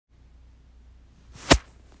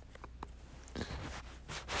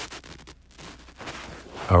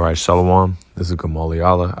All right, Shalom. This is Gamali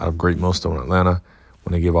Allah out of Great Millstone, Atlanta.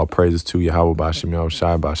 When they give all praises to Yahweh Bashim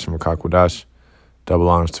Yahushai Bashim Rakakwadash. Double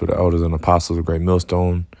honors to the elders and apostles of Great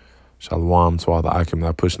Millstone. Shalom to all the Akim that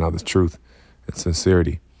are pushing out this truth and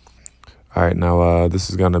sincerity. All right, now this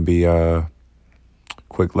is going to be a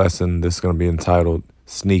quick lesson. This is going to be entitled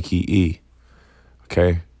Sneaky E.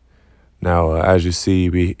 Okay. Now, as you see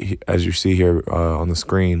here on the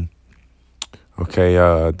screen. Okay,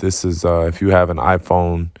 this is, if you have an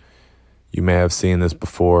iPhone, you may have seen this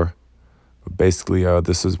before. But basically,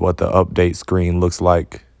 this is what the update screen looks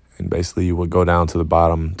like. And basically, you would go down to the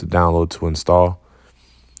bottom to download to install.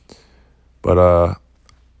 But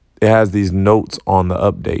it has these notes on the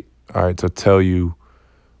update, all right, to tell you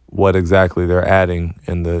what exactly they're adding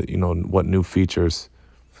and what new features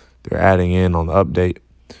they're adding in on the update.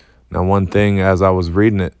 Now, one thing as I was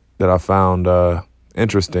reading it that I found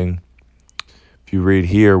interesting. If you read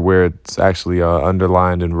here where it's actually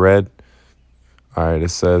underlined in red, all right, it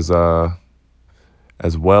says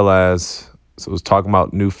as well as, so it's talking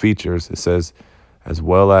about new features. It says as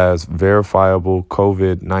well as verifiable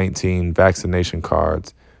COVID-19 vaccination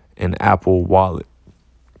cards and Apple Wallet.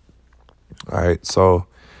 All right, so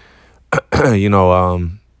this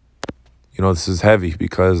is heavy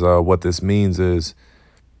because what this means is,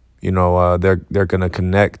 they're gonna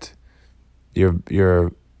connect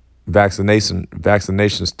your vaccination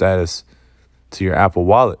status to your Apple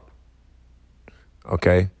Wallet.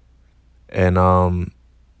 Okay. And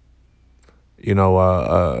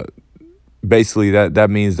basically that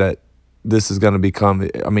means that this is going to become,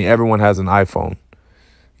 everyone has an iPhone,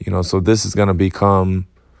 so this is going to become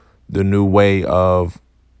the new way of,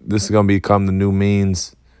 this is going to become the new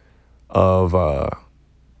means of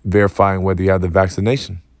verifying whether you have the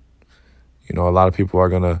vaccination. A lot of people are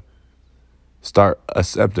going to start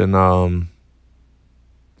accepting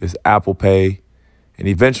this Apple Pay, and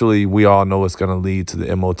eventually we all know it's going to lead to the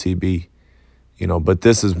MOTB, but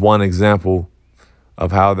this is one example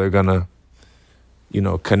of how they're going to,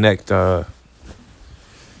 connect,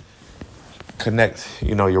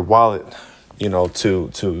 your wallet,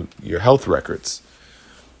 to your health records.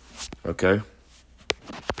 Okay.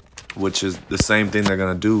 Which is the same thing they're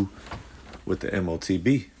going to do with the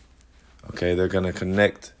MOTB. Okay. They're going to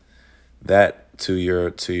connect that to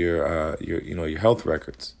your health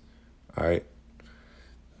records, all right?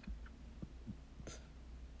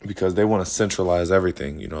 Because they want to centralize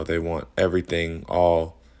everything, they want everything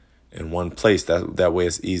all in one place. That way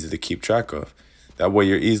it's easy to keep track of. That way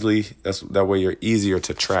you're easier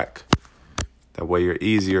to track. That way you're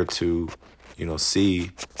easier to,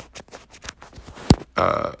 see,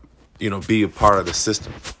 be a part of the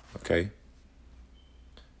system, okay?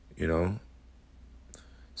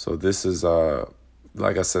 So this is,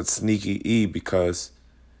 like I said, Sneaky E, because,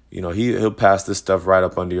 he'll pass this stuff right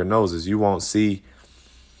up under your noses. You won't see,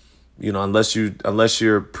 unless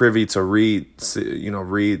you're privy to read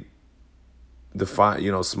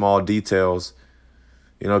the small details,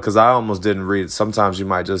 because I almost didn't read it. Sometimes you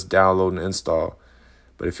might just download and install.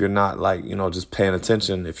 But if you're not just paying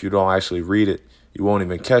attention, if you don't actually read it, you won't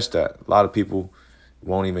even catch that. A lot of people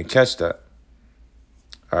won't even catch that.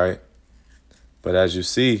 All right. But as you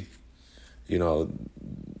see, they're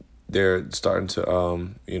starting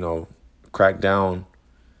to, crack down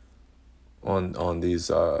on these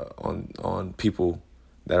on people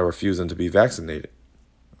that are refusing to be vaccinated.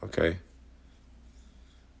 Okay.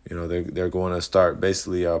 They're going to start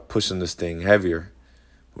basically pushing this thing heavier.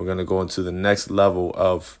 We're going to go into the next level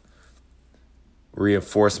of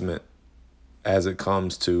reinforcement as it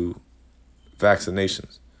comes to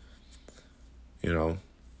vaccinations.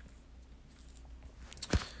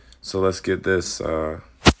 So let's get this. I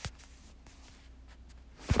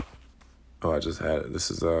just had it.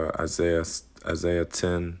 This is Isaiah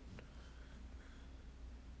 10,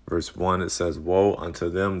 verse 1. It says, "Woe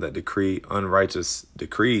unto them that decree unrighteous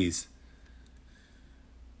decrees,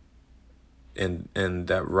 and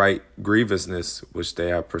that right grievousness which they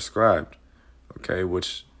have prescribed." Okay,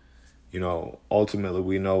 which, ultimately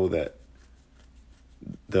we know that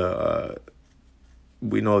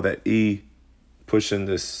E pushing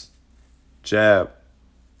this jab,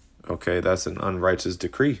 okay, that's an unrighteous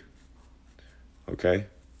decree. Okay.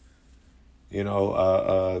 It's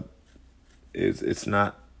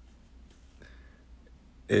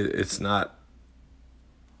not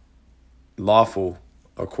lawful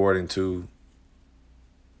according to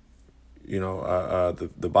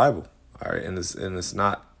the Bible. All right, and it's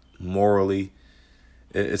not morally,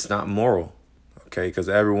 it's not moral. Okay, because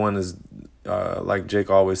everyone is like Jake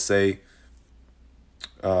always say,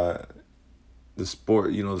 the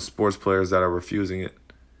sports players that are refusing it,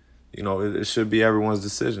 it should be everyone's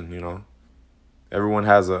decision. Everyone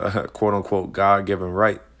has a quote unquote God-given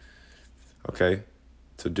right, okay,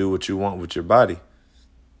 to do what you want with your body.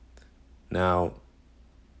 Now,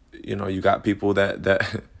 you got people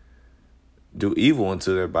that do evil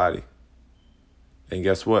into their body. And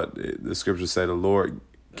guess what? The scriptures say the Lord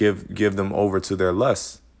give them over to their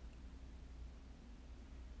lusts.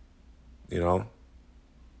 And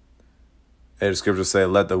the scriptures say,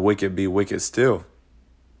 let the wicked be wicked still.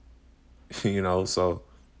 So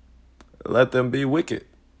let them be wicked.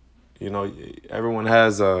 Everyone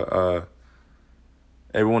has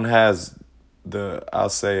everyone has the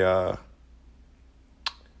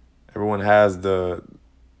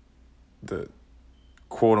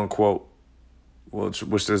quote unquote,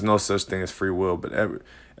 which there's no such thing as free will, but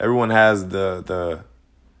everyone has the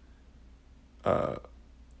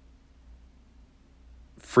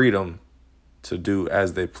freedom to do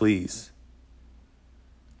as they please.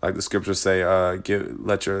 Like the scriptures say, give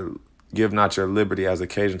not your liberty as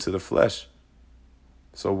occasion to the flesh.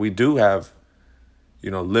 So we do have,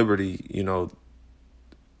 liberty,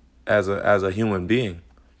 as a human being,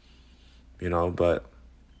 but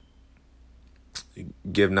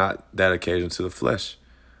give not that occasion to the flesh.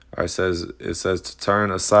 All right, it says to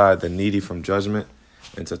turn aside the needy from judgment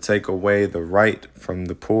and to take away the right from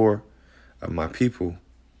the poor of my people,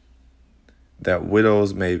 that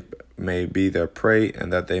widows may be their prey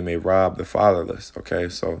and that they may rob the fatherless. Okay,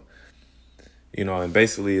 so, and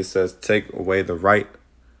basically it says take away the right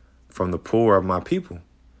from the poor of my people.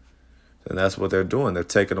 And that's what they're doing. They're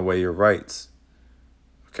taking away your rights.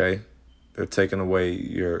 Okay, they're taking away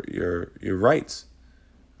your rights.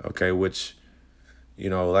 Okay, which,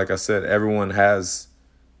 like I said, everyone has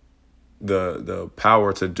the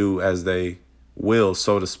power to do as they will,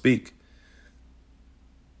 so to speak,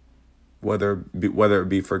 whether it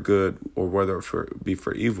be for good or whether it be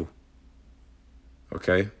for evil.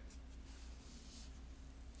 Okay.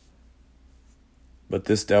 But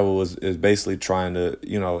this devil is basically trying to,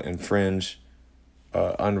 infringe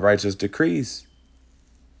unrighteous decrees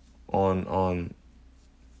on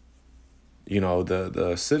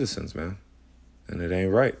the citizens, man. And it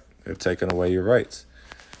ain't right. They're taking away your rights.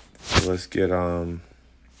 So let's get 1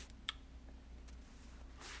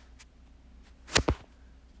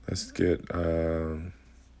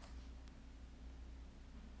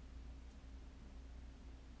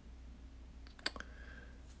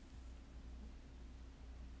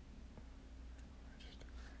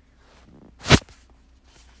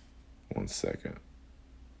 second.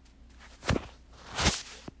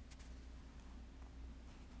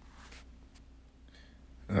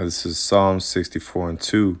 This is Psalm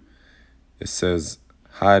 64:2. It says,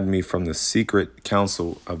 hide me from the secret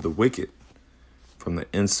counsel of the wicked, from the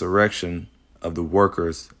insurrection of the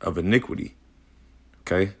workers of iniquity.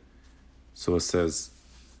 Okay? So it says,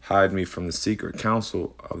 hide me from the secret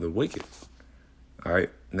counsel of the wicked. All right?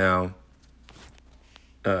 Now,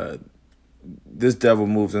 this devil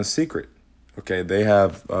moves in secret. Okay? They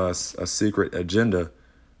have a secret agenda,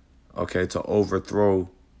 okay, to overthrow,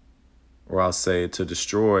 or I'll say to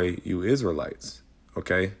destroy you Israelites.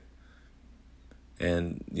 Okay?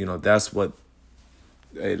 And, that's what,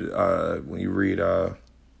 when you read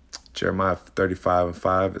Jeremiah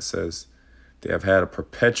 35:5, it says they have had a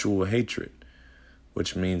perpetual hatred,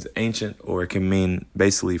 which means ancient, or it can mean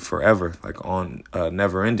basically forever, like on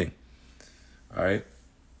never ending. All right.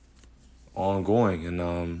 Ongoing.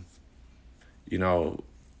 And,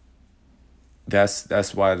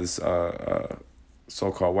 that's why this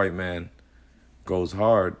so-called white man goes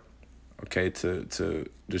hard, okay, to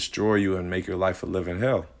destroy you and make your life a living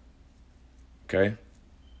hell. Okay?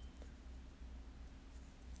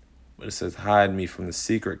 But it says, hide me from the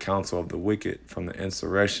secret counsel of the wicked, from the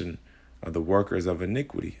insurrection of the workers of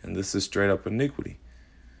iniquity. And this is straight up iniquity.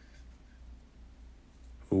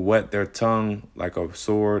 Who whet their tongue like a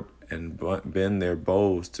sword and bend their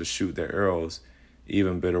bows to shoot their arrows,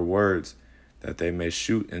 even bitter words, that they may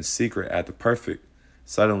shoot in secret at the perfect.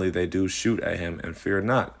 Suddenly they do shoot at him and fear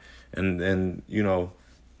not. And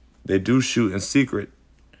they do shoot in secret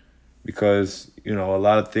because, a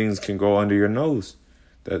lot of things can go under your nose.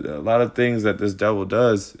 That a lot of things that this devil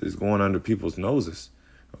does is going under people's noses.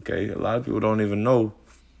 Okay, a lot of people don't even know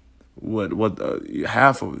what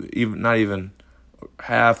half of, even not even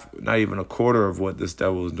a quarter of what this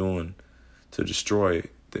devil is doing to destroy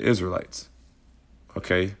the Israelites.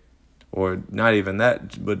 Okay, or not even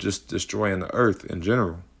that, but just destroying the earth in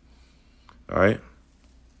general. All right.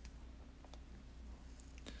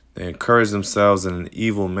 They encourage themselves in an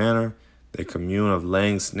evil manner. They commune of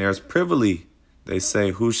laying snares privily. They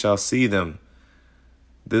say, who shall see them?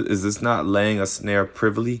 Is this not laying a snare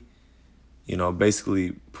privily?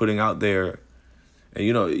 basically putting out there, and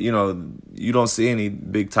you don't see any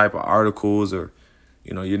big type of articles, or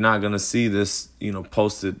you're not gonna see this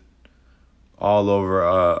posted all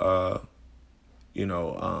over.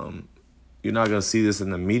 You're not gonna see this in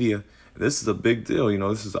the media. This is a big deal.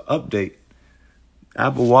 This is an update.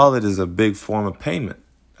 Apple Wallet is a big form of payment.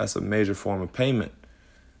 That's a major form of payment.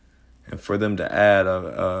 And for them to add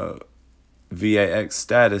a VAX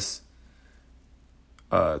status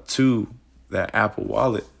to that Apple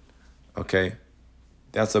Wallet, okay,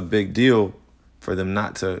 that's a big deal for them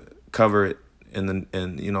not to cover it in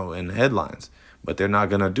the headlines. But they're not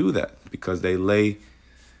gonna do that because they lay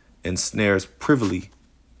ensnares privily,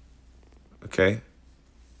 okay,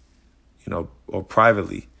 or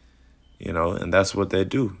privately, and that's what they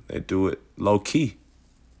do. They do it low key.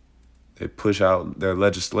 They push out their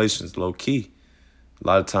legislations low key. A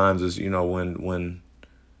lot of times is, when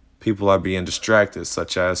people are being distracted,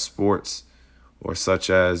 such as sports, or such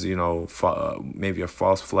as, maybe a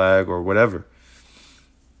false flag or whatever,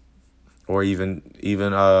 or even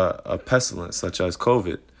a pestilence such as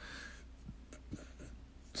COVID.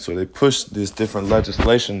 So they push this different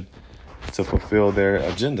legislation to fulfill their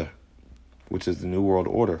agenda, which is the New World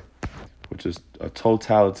Order, which is a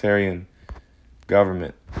totalitarian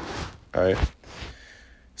government. All right. It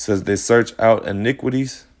says they search out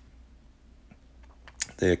iniquities.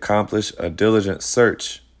 They accomplish a diligent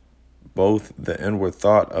search. Both the inward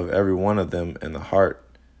thought of every one of them and the heart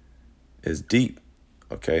is deep.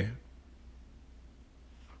 Okay.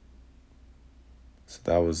 So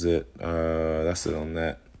that was it. That's it on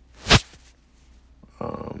that.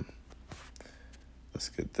 Let's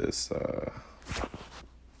get this.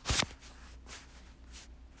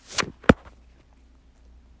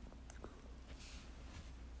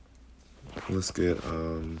 Let's get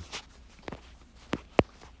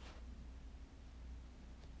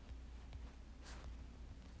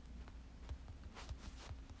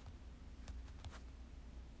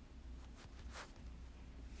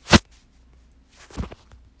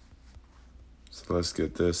so let's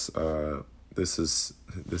get this. This is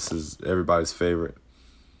everybody's favorite.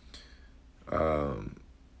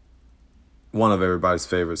 One of everybody's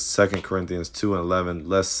favorites, 2 Corinthians 2:11,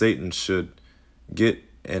 lest Satan should get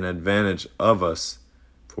an advantage of us,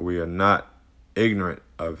 for we are not ignorant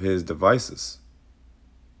of his devices.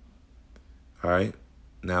 All right.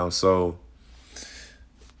 Now, so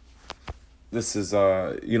this is,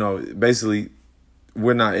 basically,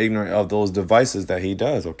 we're not ignorant of those devices that he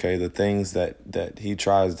does. Okay. The things that he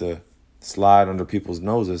tries to slide under people's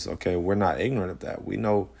noses. Okay. We're not ignorant of that. We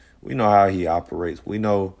know how he operates. We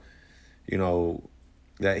know,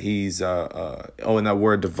 that he's, and that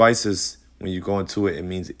word devices, when you go into it, it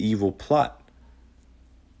means evil plot.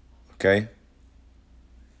 Okay.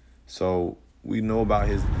 So we know about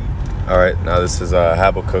his. All right. Now this is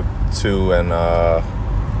Habakkuk 2 and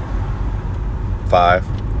 5.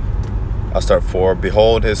 I'll start 4.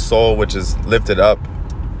 Behold, his soul which is lifted up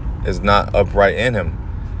is not upright in him,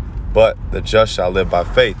 but the just shall live by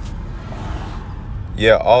faith.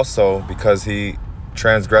 Yea, also because he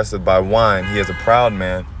transgresseth by wine, he is a proud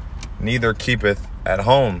man, neither keepeth at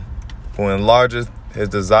home, who enlargeth his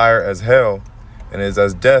desire as hell, and is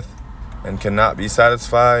as death, and cannot be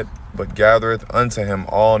satisfied, but gathereth unto him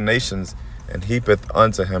all nations, and heapeth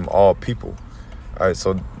unto him all people. All right,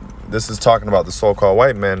 so this is talking about the so-called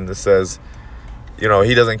white man that says, he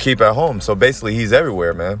doesn't keep at home. So basically, he's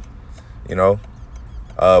everywhere, man. When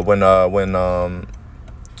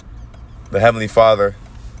the Heavenly Father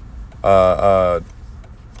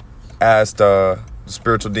asked the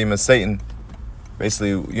spiritual demon Satan,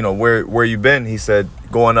 basically, where you been? He said,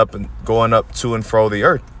 going up to and fro the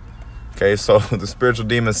earth. Okay, so the spiritual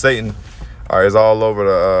demon Satan is all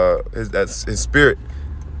over his spirit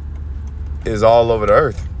is all over the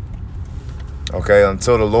earth. Okay,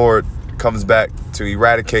 until the Lord comes back to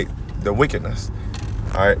eradicate the wickedness.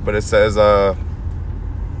 All right, but it says,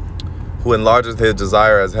 who enlargeth his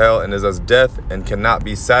desire as hell, and is as death, and cannot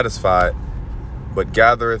be satisfied, but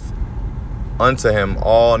gathereth unto him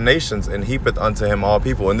all nations, and heapeth unto him all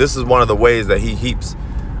people. And this is one of the ways that he heaps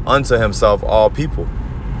unto himself all people.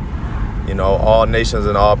 All nations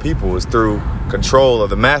and all people is through control of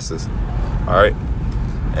the masses. All right.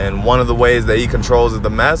 And one of the ways that he controls the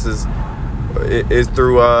masses is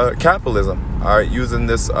through capitalism. All right. Using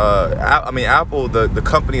this, Apple, the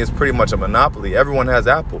company is pretty much a monopoly. Everyone has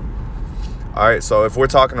Apple. All right. So if we're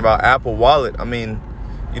talking about Apple Wallet,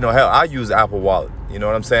 hell, I use Apple Wallet. You know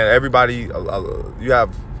what I'm saying? Everybody, you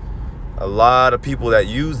have a lot of people that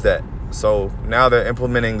use that. So now they're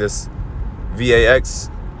implementing this VAX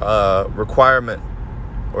requirement,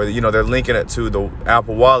 or they're linking it to the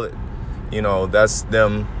Apple Wallet, You know, that's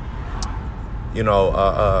them, you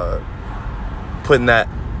know, putting that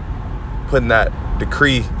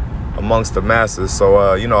decree amongst the masses.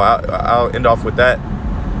 So, you know, I'll end off with that.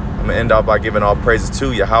 I'm going to end off by giving all praises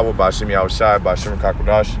to Yahweh, Ba'ashem Yahushai, Ba'ashem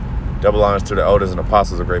Kakwadash. Double honors to the elders and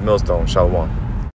apostles of Great Millstone. Shalom.